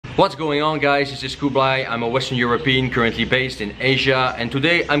What's going on, guys? This is Kublai. I'm a Western European currently based in Asia, and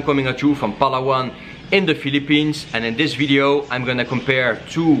today I'm coming at you from Palawan in the Philippines. And in this video I'm gonna compare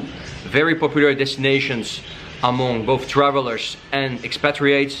two very popular destinations among both travelers and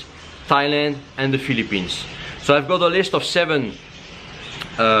expatriates, Thailand and the Philippines. So I've got a list of 7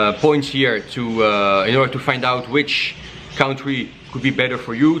 points here to in order to find out which country could be better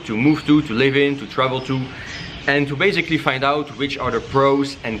for you to move to live in, to travel to, and to basically find out which are the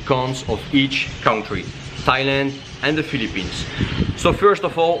pros and cons of each country, Thailand and the Philippines. So first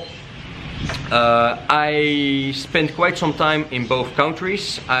of all, I spent quite some time in both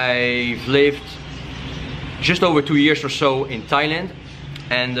countries. I've lived just over 2 years or so in Thailand,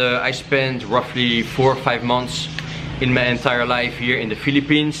 and I spent roughly 4 or 5 months in my entire life here in the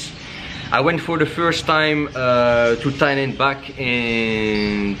Philippines. I went for the first time to Thailand back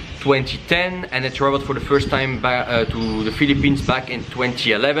in 2010, and I traveled for the first time back to the Philippines back in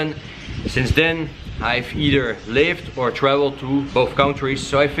 2011. Since then, I've either lived or traveled to both countries,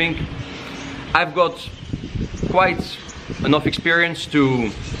 so I think I've got quite enough experience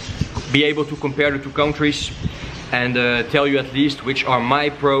to be able to compare the two countries and tell you at least which are my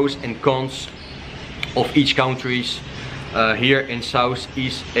pros and cons of each countries here in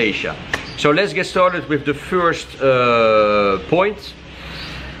Southeast Asia. So let's get started with the first point: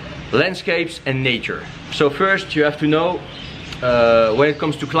 landscapes and nature. So first you have to know, when it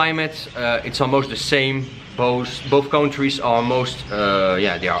comes to climate, it's almost the same. Both countries are almost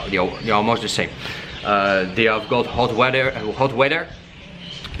they are almost the same. They have got hot weather,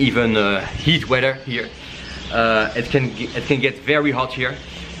 even heat weather here. It can get very hot here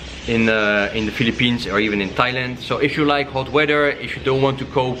in the Philippines or even in Thailand. So if you like hot weather, if you don't want to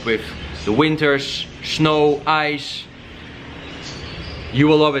cope with the winters, snow, ice, you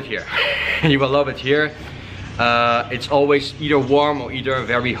will love it here. You will love it here. It's always either warm or either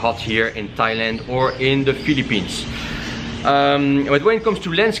very hot here in Thailand or in the Philippines. But when it comes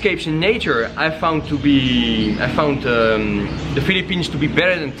to landscapes and nature, I found the Philippines to be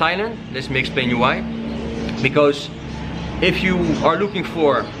better than Thailand. Let me explain you why. Because if you are looking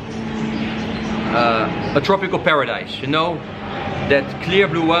for a tropical paradise, you know, that clear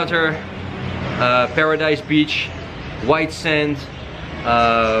blue water, paradise beach, white sand,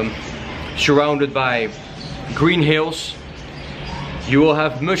 surrounded by green hills, you will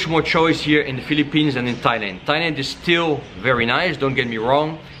have much more choice here in the Philippines than in Thailand. Thailand is still very nice, don't get me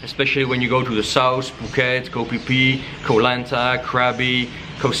wrong, especially when you go to the south, Phuket, Koh Phi Phi, Koh Lanta, Krabi,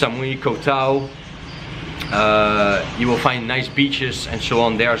 Koh Samui, Koh Tao. You will find nice beaches and so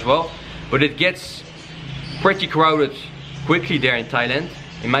on there as well, but it gets pretty crowded quickly there in Thailand.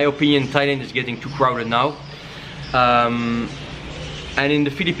 In my opinion, Thailand is getting too crowded now. And in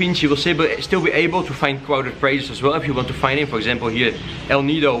the Philippines, you will still be able to find crowded places as well if you want to find it. For example, here El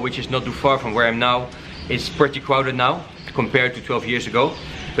Nido, which is not too far from where I'm now, is pretty crowded now compared to 12 years ago.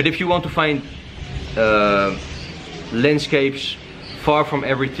 But if you want to find landscapes far from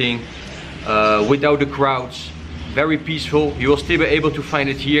everything, without the crowds, very peaceful, you will still be able to find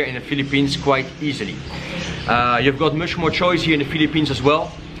it here in the Philippines quite easily. You've got much more choice here in the Philippines as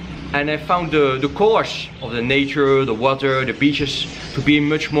well, and I found the colors of the nature, the water, the beaches to be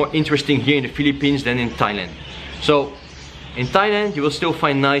much more interesting here in the Philippines than in Thailand. So in Thailand you will still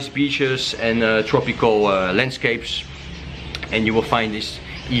find nice beaches and tropical landscapes, and you will find this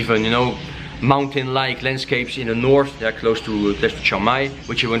even, you know, mountain-like landscapes in the north. They're close to Chiang Mai,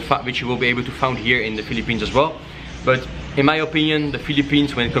 which you will be able to find here in the Philippines as well. But in my opinion, the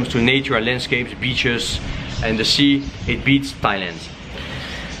Philippines, when it comes to nature and landscapes, beaches and the sea, it beats Thailand.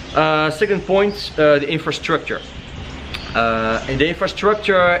 Second point, the infrastructure. And the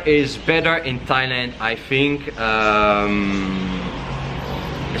infrastructure is better in Thailand, I think,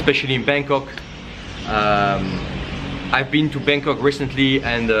 especially in Bangkok. I've been to Bangkok recently,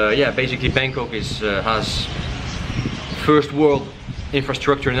 and yeah, basically Bangkok has first world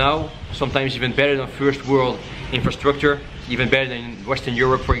infrastructure now, sometimes even better than first world infrastructure, even better than Western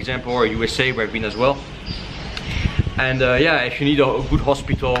Europe, for example, or USA, where I've been as well. And yeah, if you need a good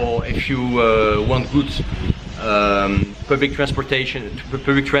hospital, if you want good public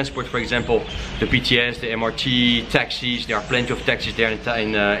transport, for example, the BTS, the MRT, taxis, there are plenty of taxis there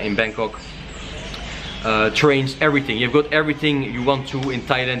in Bangkok. Trains, everything. You've got everything you want to in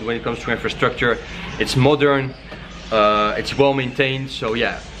Thailand when it comes to infrastructure. It's modern, it's well maintained, so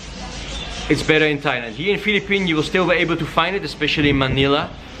yeah, it's better in Thailand. Here in Philippines you will still be able to find it, especially in Manila,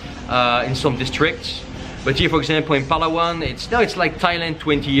 in some districts. But here, for example, in Palawan, it's like Thailand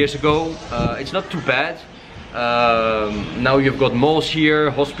 20 years ago. It's not too bad. Now you've got malls here,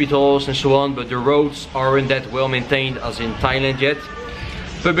 hospitals and so on, but the roads aren't that well maintained as in Thailand yet.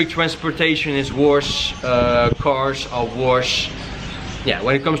 Public transportation is worse, cars are worse. Yeah,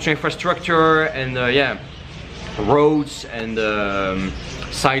 when it comes to infrastructure and yeah, roads and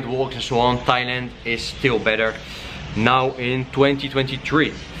sidewalks and so on, Thailand is still better now in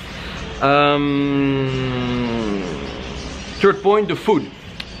 2023. Third point, the food.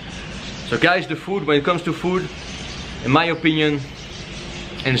 So guys, the food, when it comes to food, in my opinion,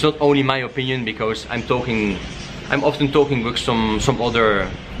 and it's not only my opinion because I'm often talking with some other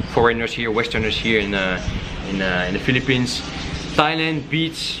foreigners here, Westerners here in the Philippines. Thailand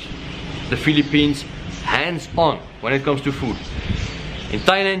beats the Philippines hands on when it comes to food. In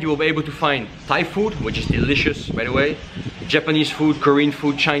Thailand you will be able to find Thai food, which is delicious by the way, Japanese food, Korean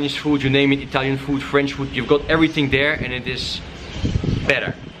food, Chinese food, you name it, Italian food, French food, you've got everything there and it is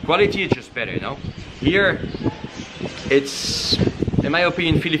better. Quality is just better, you know. Here it's, in my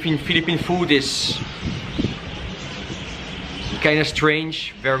opinion, Philippine food is kind of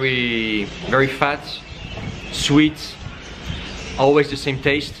strange, very fat, sweet, always the same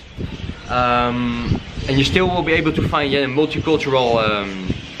taste, and you still will be able to find multicultural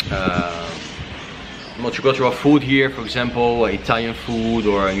food here, for example Italian food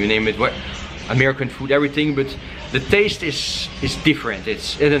or you name it, what, American food, everything, but the taste is different.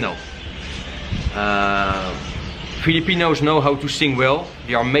 It's, I don't know, Filipinos know how to sing well,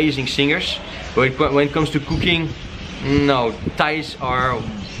 they are amazing singers, but when it comes to cooking, no, Thais are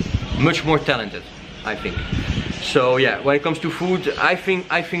much more talented, I think. So yeah, when it comes to food, I think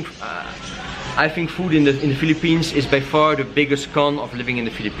food in the Philippines is by far the biggest con of living in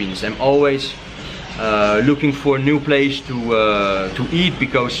the Philippines. I'm always looking for a new place to eat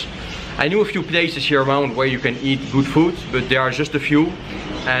because I know a few places here around where you can eat good food, but there are just a few,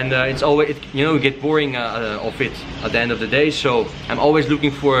 and it's always, you know, you get boring of it at the end of the day. So I'm always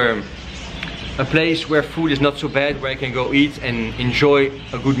looking for a place where food is not so bad, where I can go eat and enjoy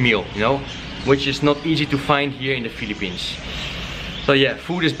a good meal, you know, which is not easy to find here in the Philippines. So yeah,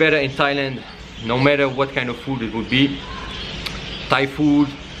 food is better in Thailand, no matter what kind of food it would be. Thai food,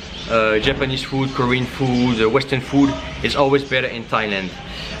 Japanese food, Korean food, Western food is always better in Thailand,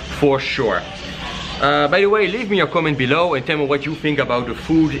 for sure. By the way, leave me a comment below and tell me what you think about the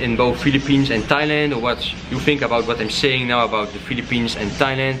food in both Philippines and Thailand, or what you think about what I'm saying now about the Philippines and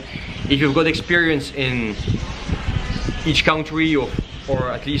Thailand. If you've got experience in each country, or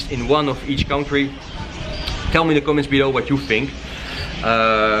at least in one of each country, tell me in the comments below what you think.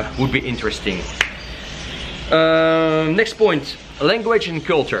 Would be interesting. Next point, language and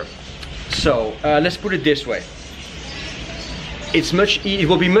culture. So let's put it this way. It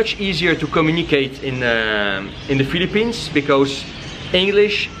will be much easier to communicate in the Philippines because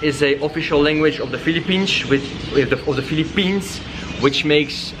English is an official language of the Philippines, which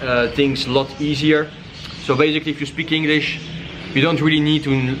makes things a lot easier. So basically, if you speak English, you don't really need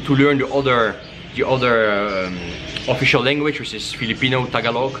to learn the other official language, which is Filipino,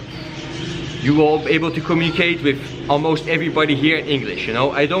 Tagalog. You will be able to communicate with almost everybody here in English. You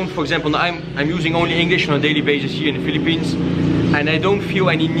know, I don't, for example, I'm using only English on a daily basis here in the Philippines, and I don't feel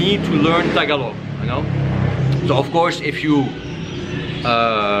any need to learn Tagalog. You know, so of course, if you're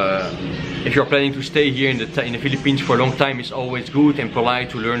planning to stay here in the Philippines for a long time, it's always good and polite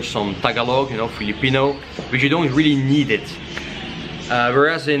to learn some Tagalog, you know, Filipino, but you don't really need it.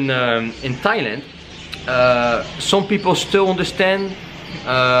 Whereas in Thailand, some people still understand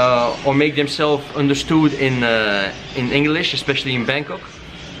or make themselves understood in English, especially in Bangkok.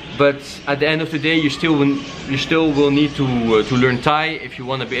 But at the end of the day, you still will need to learn Thai if you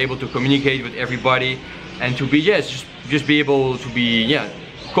want to be able to communicate with everybody and to be just be able to be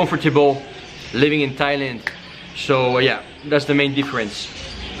comfortable living in Thailand. So yeah, that's the main difference.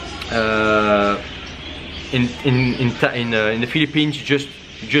 In the Philippines, you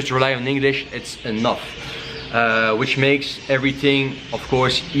just rely on English, it's enough, which makes everything, of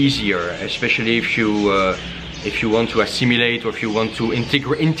course, easier, especially if you want to assimilate or if you want to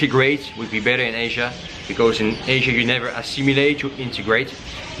integrate. Would be better in Asia, because in Asia you never assimilate, you integrate.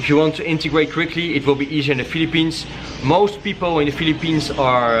 If you want to integrate quickly, it will be easier in the Philippines. Most people in the Philippines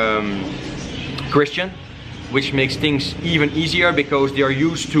are Christian, which makes things even easier because they are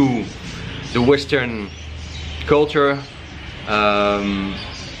used to the Western culture.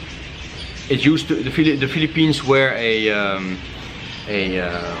 It used to the Philippines were a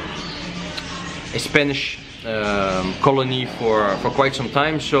Spanish colony for quite some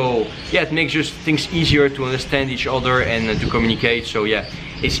time, so yeah, it makes just things easier to understand each other and to communicate. So yeah,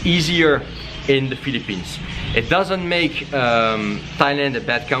 it's easier in the Philippines. It doesn't make Thailand a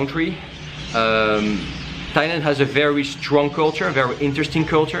bad country. Thailand has a very strong culture, very interesting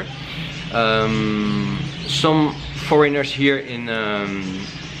culture. Some foreigners here in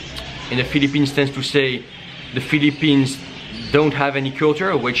in the Philippines tends to say the Philippines don't have any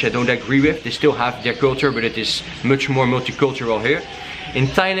culture, which I don't agree with. They still have their culture, but it is much more multicultural here. In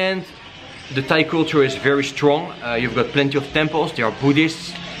Thailand, the Thai culture is very strong. You've got plenty of temples, they are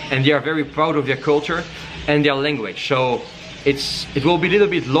Buddhists, and they are very proud of their culture and their language. So it will be a little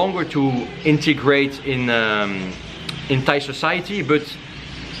bit longer to integrate in Thai society, but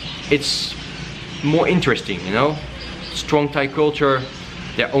it's more interesting, you know. Strong Thai culture,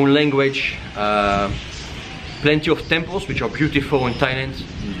 their own language, plenty of temples which are beautiful in Thailand,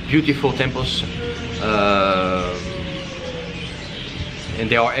 beautiful temples, and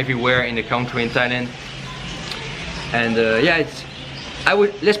they are everywhere in the country in Thailand. And yeah,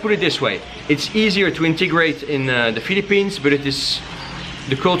 let's put it this way: it's easier to integrate in the Philippines, but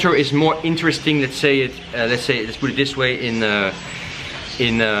the culture is more interesting. Let's put it this way, in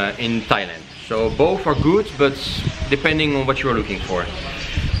Thailand. So both are good, but depending on what you are looking for.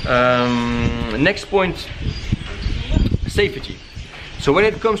 Next point, safety. So when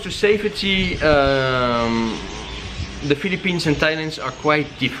it comes to safety, the Philippines and Thailand are quite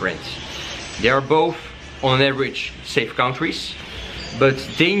different. They are both on average safe countries, but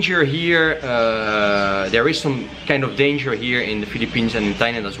danger here, there is some kind of danger here in the Philippines and in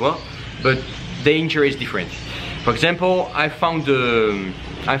Thailand as well, but danger is different. For example, I found the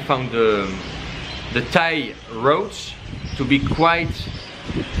Thai roads to be quite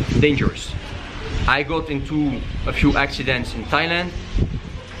dangerous. I got into a few accidents in Thailand.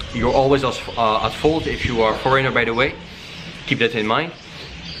 You're always at fault if you are a foreigner, by the way. Keep that in mind.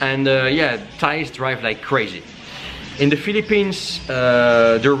 And yeah, Thais drive like crazy. In the Philippines,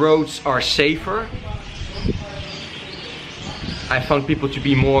 the roads are safer. I found people to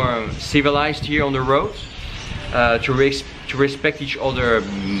be more civilized here on the road, to respect each other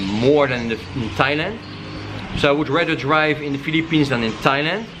more than in Thailand. So I would rather drive in the Philippines than in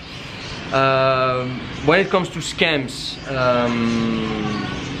Thailand. When it comes to scams,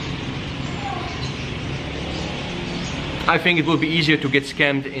 I think it will be easier to get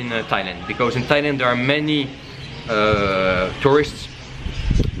scammed in Thailand, because in Thailand there are many tourists,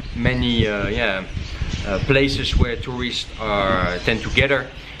 many places where tourists tend to gather,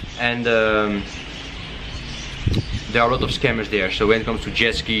 and there are a lot of scammers there. So when it comes to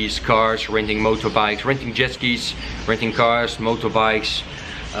jet skis, cars, renting motorbikes, renting jet skis, renting cars, motorbikes,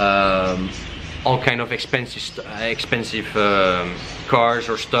 all kind of expensive cars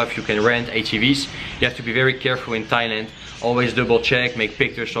or stuff you can rent, ATVs. You have to be very careful in Thailand. Always double check, make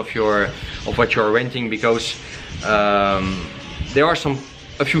pictures of what you are renting, because there are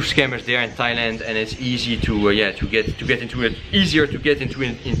a few scammers there in Thailand, and it's easy to get into it. Easier to get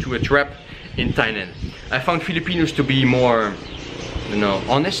into a trap in Thailand. I found Filipinos to be more, you know,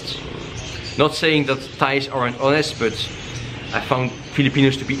 honest. Not saying that Thais aren't honest, but I found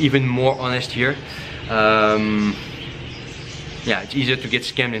Filipinos to be even more honest here. Yeah, it's easier to get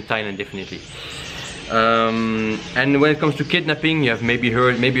scammed in Thailand, definitely. And when it comes to kidnapping, you have maybe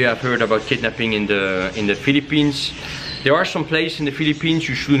heard about kidnapping in the Philippines. There are some places in the Philippines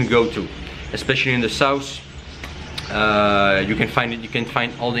you shouldn't go to, especially in the south. You can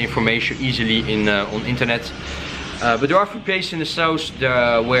find all the information easily on internet. But there are a few places in the south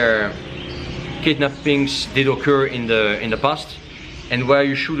where kidnappings did occur in the past, and where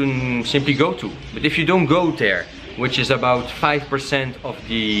you shouldn't simply go to. But if you don't go there, which is about 5% of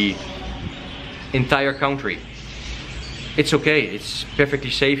the entire country, it's okay. It's perfectly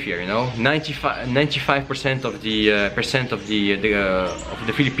safe here. You know, 95% of the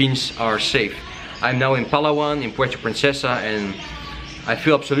Philippines are safe. I'm now in Palawan, in Puerto Princesa, and I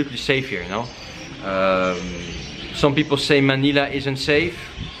feel absolutely safe here. You know, some people say Manila isn't safe.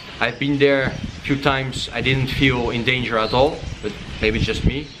 I've been there a few times. I didn't feel in danger at all, but maybe it's just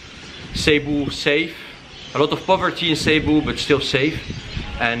me. Cebu, safe. A lot of poverty in Cebu, but still safe.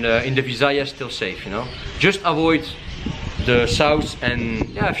 And in the Visayas, still safe. You know, just avoid the south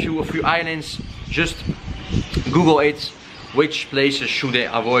and a few islands. Just Google it. Which places should I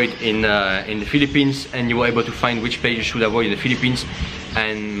avoid in the Philippines, and you will be able to find which places should I avoid in the Philippines,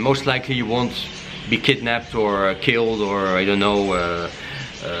 and most likely you won't be kidnapped or killed or I don't know,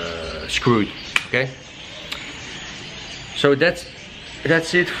 screwed. Okay. So that's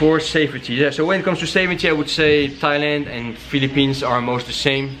it for safety. Yeah. So when it comes to safety, I would say Thailand and Philippines are almost the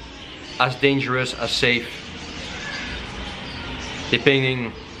same, as dangerous, as safe,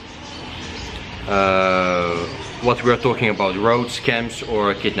 depending what we are talking about, road scams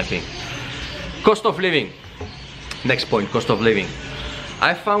or kidnapping. Cost of living. Next point, cost of living.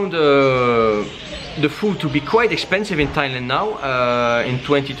 I found the food to be quite expensive in Thailand now, in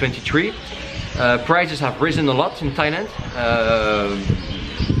 2023. Prices have risen a lot in Thailand.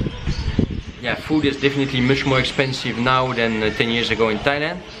 yeah, food is definitely much more expensive now than 10 years ago in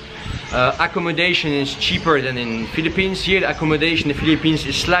Thailand. Accommodation is cheaper than in Philippines. Here the accommodation in the Philippines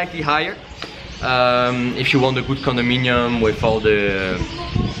is slightly higher. If you want a good condominium with all the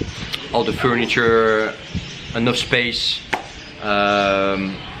furniture, enough space, a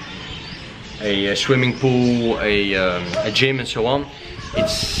swimming pool, a gym and so on,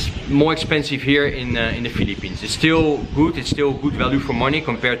 it's more expensive here in the Philippines. It's still good value for money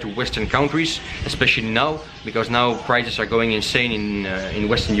compared to Western countries, especially now, because now prices are going insane in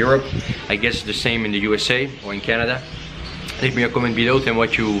Western Europe. I guess the same in the USA or in Canada. Leave me a comment below, tell me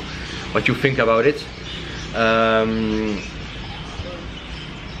what you think about it.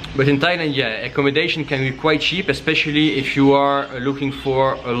 But in Thailand, yeah, accommodation can be quite cheap, especially if you are looking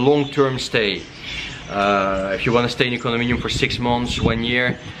for a long-term stay. If you want to stay in a condominium for 6 months, 1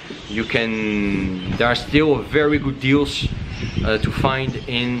 year, you can. There are still very good deals to find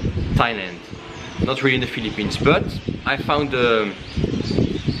in Thailand. Not really in the Philippines, but I found the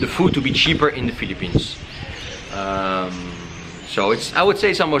food to be cheaper in the Philippines. So I would say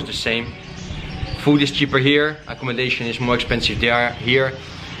it's almost the same. Food is cheaper here, accommodation is more expensive here.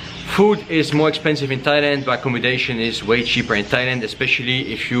 Food is more expensive in Thailand, but accommodation is way cheaper in Thailand,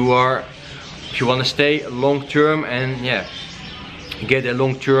 especially if you want to stay long term and yeah, get a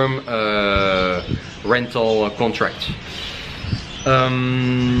long term rental contract.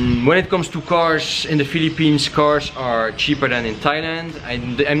 When it comes to cars in the Philippines, cars are cheaper than in Thailand.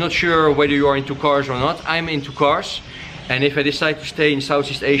 I'm not sure whether you are into cars or not. I'm into cars, and if I decide to stay in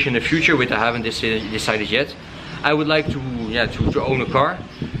Southeast Asia in the future, which I haven't decided yet, I would like to own a car.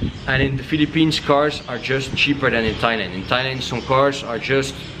 And in the Philippines, cars are just cheaper than in Thailand. In Thailand, some cars are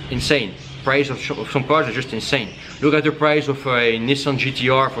just insane. Price of some cars are just insane. Look at the price of a Nissan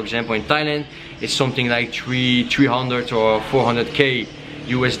GTR, for example, in Thailand. It's something like 300 or 400k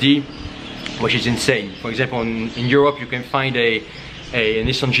USD, which is insane. For example, in Europe, you can find a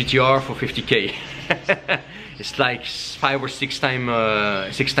Nissan GTR for 50k. It's like 5 or 6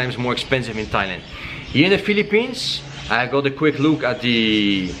 times more expensive in Thailand. Here in the Philippines, I got a quick look at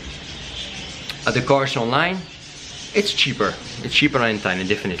the cars online. It's cheaper. It's cheaper than in Thailand,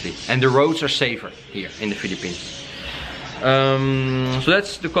 definitely. And the roads are safer here in the Philippines. So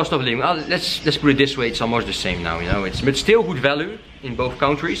that's the cost of living. Let's put it this way: it's almost the same now. You know, but still good value in both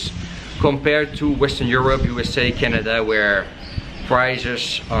countries compared to Western Europe, USA, Canada, where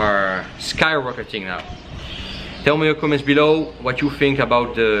prices are skyrocketing now. Tell me in the comments below what you think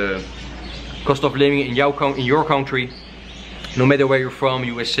about the cost of living in your country. No matter where you're from,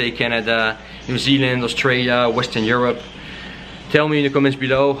 USA, Canada, New Zealand, Australia, Western Europe. Tell me in the comments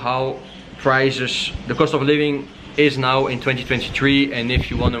below how the cost of living is now in 2023, and if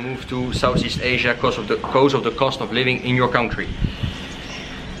you want to move to Southeast Asia because of the cost of living in your country.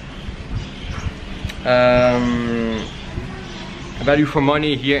 Value for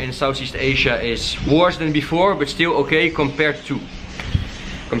money here in Southeast Asia is worse than before, but still okay compared to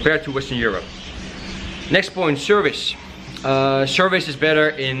Western Europe. Next point, service. Service is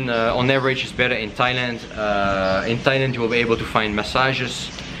better on average is better in Thailand. In Thailand you will be able to find massage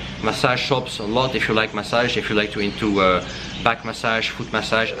shops a lot if you like massage, if you like into back massage, foot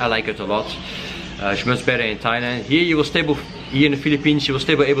massage. I like it a lot. It's much better in Thailand. Here here in the Philippines you will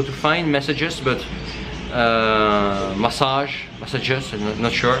still be able to find massages, but massages, I'm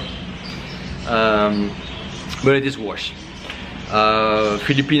not sure. But it is worse.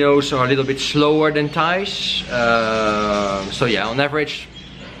 Filipinos are a little bit slower than Thais, so yeah, on average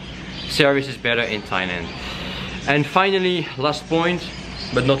service is better in Thailand. And finally, last point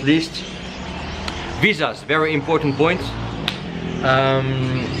but not least, visas, very important point.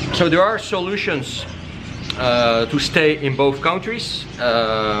 So there are solutions to stay in both countries.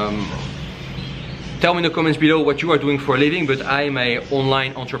 Tell me in the comments below what you are doing for a living, but I'm an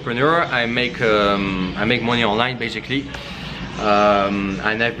online entrepreneur. I make money online basically.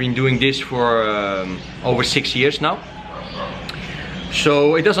 And I've been doing this for over 6 years now.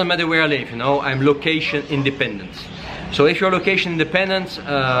 So it doesn't matter where I live, you know, I'm location independent. So if you're location independent,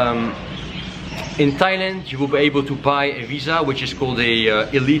 in Thailand you will be able to buy a visa which is called a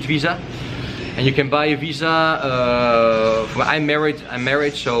elite visa. And you can buy a visa, I'm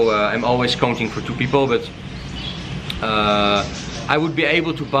married, so I'm always counting for 2 people, but I would be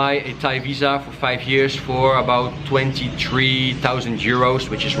able to buy a Thai visa for 5 years for about 23,000 euros,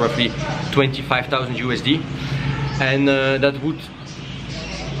 which is roughly 25,000 USD. And that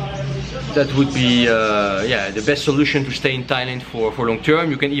would be yeah, the best solution to stay in Thailand for long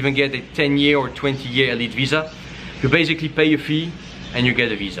term. You can even get a 10-year or 20-year elite visa. You basically pay a fee and you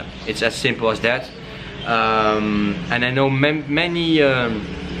get a visa. It's as simple as that. And I know many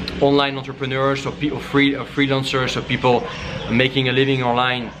online entrepreneurs or people freelancers or people making a living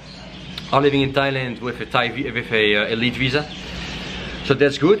online are living in Thailand with a elite visa. So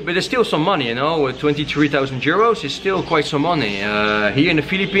that's good, but it's still some money, you know. 23,000 euros is still quite some money. Here in the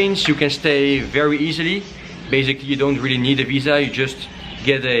Philippines you can stay very easily. Basically you don't really need a visa, you just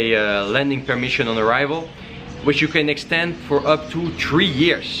get a landing permission on arrival, which you can extend for up to 3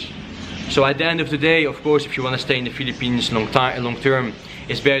 years. So at the end of the day, of course, if you want to stay in the Philippines long term,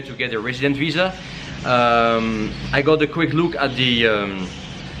 it's better to get a resident visa. I got a quick look at the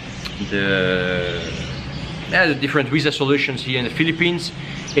different visa solutions here in the Philippines.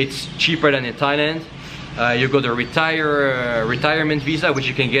 It's cheaper than in Thailand. You got a retirement visa, which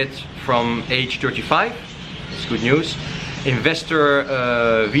you can get from age 35. It's good news. Investor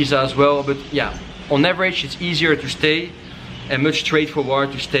visa as well, but yeah, on average it's easier to stay and much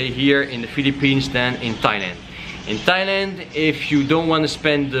straightforward to stay here in the Philippines than in Thailand. In Thailand, if you don't want to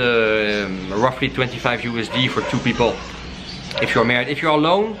spend roughly 25 USD for 2 people, if you're married, if you're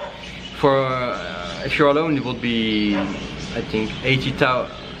alone, it would be, I think,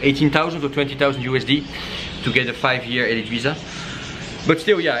 18,000 or 20,000 USD to get a 5-year elite visa. But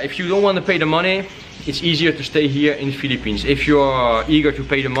still, yeah, if you don't want to pay the money, it's easier to stay here in the Philippines. If you're eager to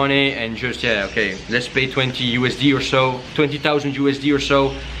pay the money and just, yeah, okay, let's pay 20 USD or so, 20,000 USD or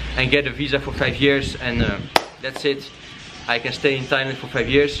so, and get a visa for 5 years, and that's it. I can stay in Thailand for 5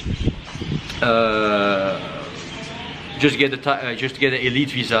 years. Just get an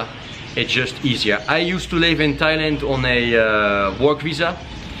elite visa. It's just easier. I used to live in Thailand on a work visa,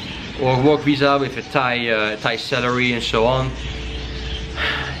 with a Thai salary and so on.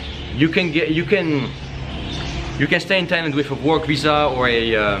 You can stay in Thailand with a work visa or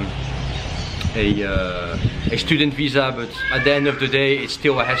a student visa, but at the end of the day it's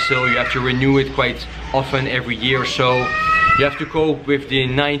still a hassle. You have to renew it quite often, every year or so. You have to cope with the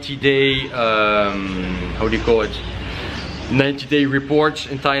 90-day how do you call it, 90-day reports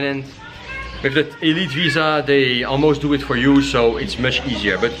in Thailand. With the elite visa they almost do it for you, so it's much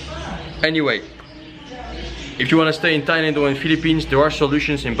easier. But anyway, if you want to stay in Thailand or in Philippines, there are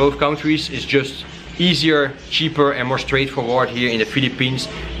solutions in both countries. It's just easier, cheaper and more straightforward here in the Philippines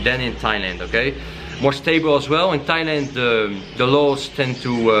than in Thailand, okay? More stable as well. In Thailand the laws tend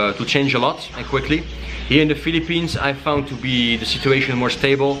to change a lot and quickly. Here in the Philippines I found to be the situation more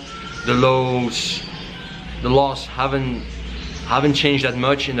stable. The laws haven't changed that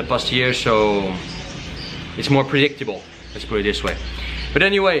much in the past year, so it's more predictable, let's put it this way. But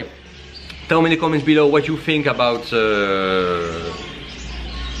anyway, tell me in the comments below what you think about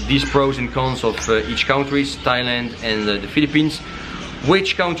these pros and cons of each country, Thailand and the Philippines.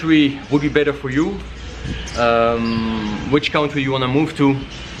 Which country would be better for you? Which country you want to move to?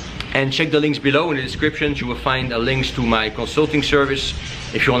 And check the links below in the description. You will find links to my consulting service.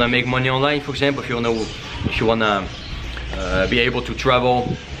 If you want to make money online, for example, if you want to be able to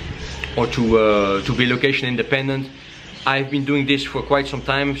travel or to be location independent. I've been doing this for quite some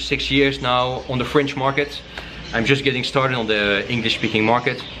time, 6 years now, on the French market. I'm just getting started on the English speaking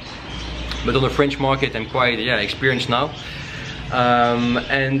market, but on the French market I'm quite experienced now.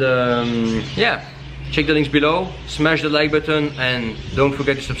 Yeah, check the links below, smash the like button and don't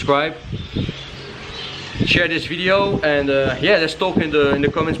forget to subscribe. Share this video and yeah, let's talk in the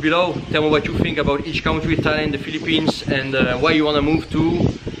comments below. Tell me what you think about each country, Thailand, the Philippines, and why you want to move to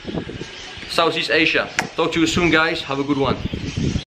Southeast Asia. Talk to you soon guys, have a good one.